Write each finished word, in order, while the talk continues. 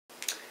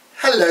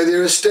Hello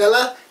there,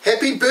 Estella.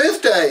 Happy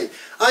birthday.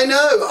 I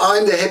know,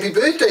 I'm the Happy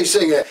Birthday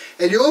Singer,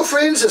 and your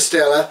friends,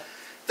 Estella,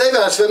 they've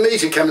asked for me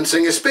to come and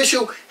sing a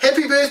special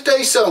Happy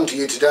Birthday song to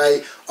you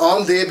today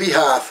on their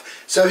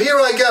behalf. So here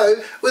I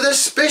go with a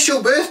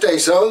special birthday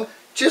song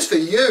just for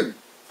you.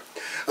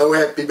 Oh,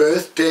 happy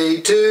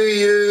birthday to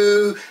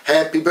you,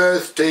 happy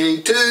birthday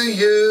to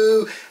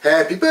you,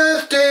 happy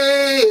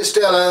birthday,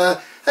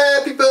 Estella,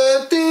 happy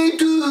birthday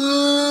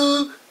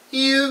to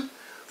you.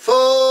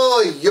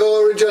 For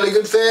you're a jolly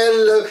good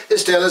fellow,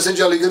 Estella's a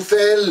jolly good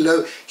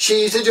fellow,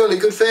 she's a jolly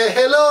good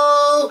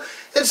fellow,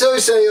 and so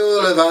say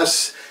all of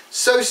us,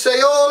 so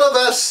say all of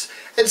us,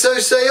 and so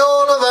say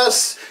all of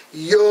us.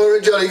 You're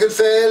a jolly good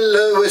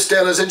fellow,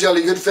 Estella's a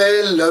jolly good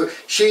fellow,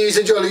 she's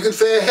a jolly good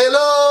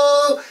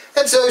fellow,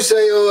 and so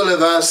say all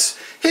of us.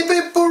 Hip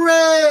hip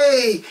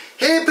hooray,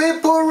 hip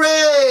hip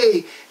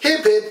hooray,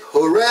 hip hip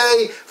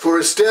hooray for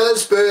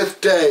Estella's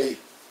birthday.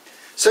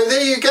 So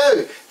there you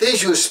go,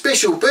 there's your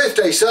special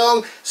birthday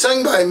song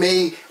sung by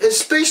me,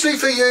 especially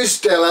for you,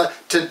 Stella,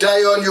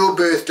 today on your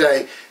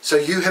birthday. So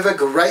you have a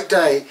great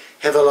day,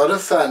 have a lot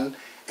of fun,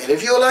 and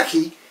if you're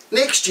lucky,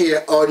 next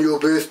year on your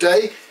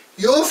birthday,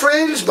 your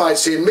friends might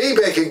send me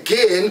back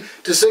again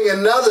to sing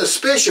another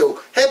special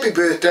happy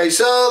birthday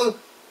song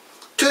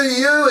to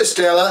you,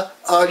 Estella,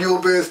 on your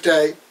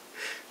birthday.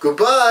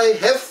 Goodbye,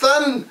 have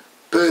fun,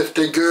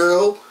 birthday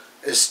girl.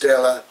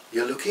 Estella,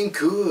 you're looking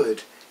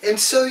good and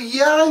so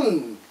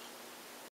young.